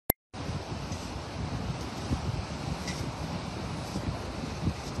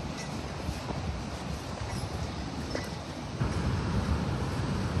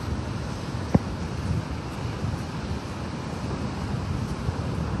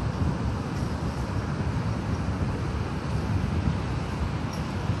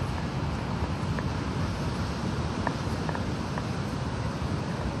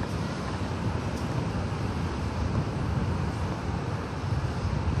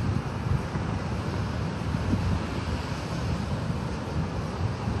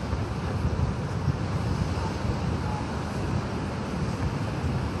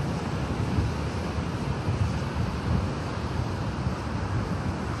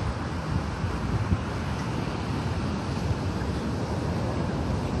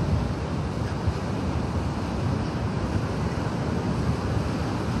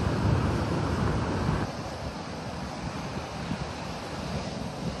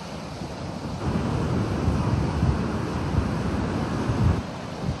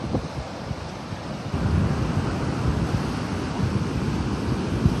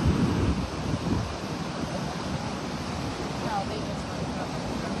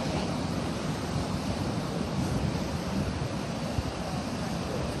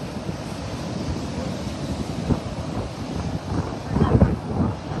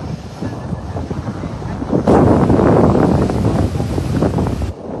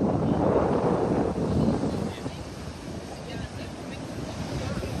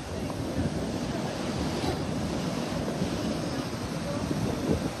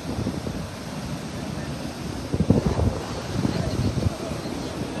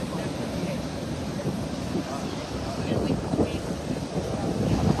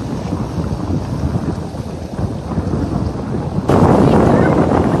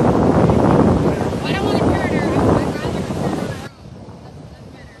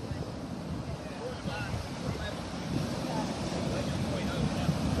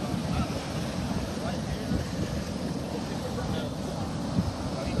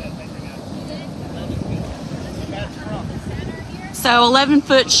So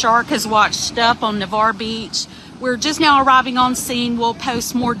 11-foot shark has washed up on Navarre Beach. We're just now arriving on scene. We'll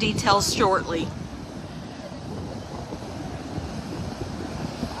post more details shortly.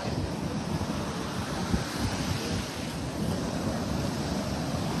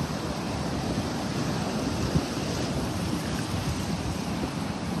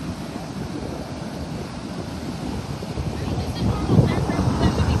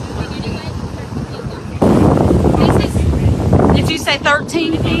 Did you say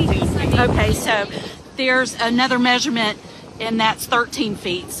 13 feet? Okay, so there's another measurement, and that's 13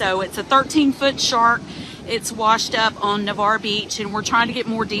 feet. So it's a 13-foot shark. It's washed up on Navarre Beach, and we're trying to get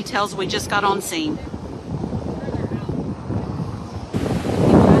more details. We just got on scene.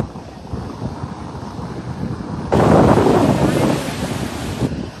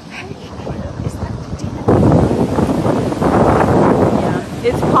 Yeah,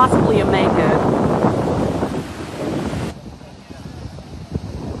 it's possibly a mako.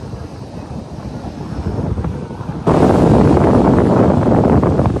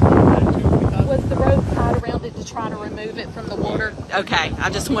 Try to remove it from the water. Okay, I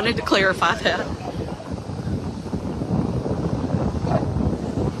just wanted to clarify that.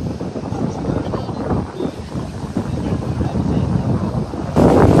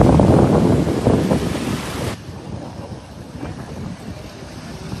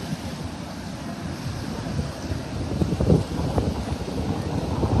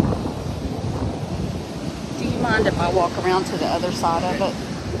 Do you mind if I walk around to the other side of it?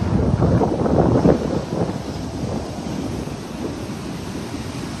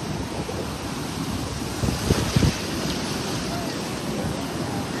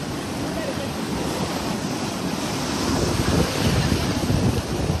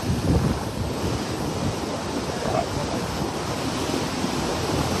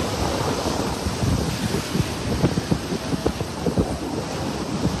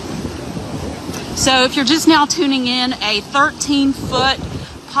 So if you're just now tuning in, a 13-foot,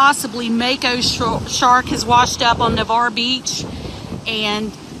 possibly mako shark has washed up on Navarre Beach,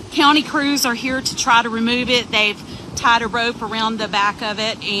 and county crews are here to try to remove it. They've tied a rope around the back of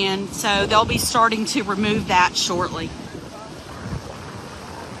it, and so they'll be starting to remove that shortly.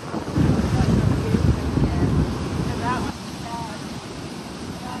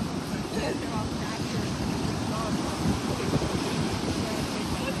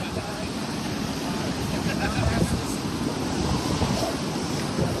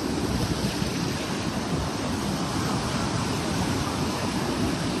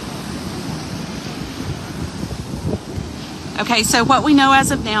 Okay, so what we know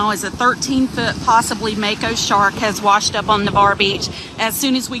as of now is a 13-foot, possibly mako shark has washed up on Navarre Beach. As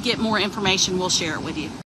soon as we get more information, we'll share it with you.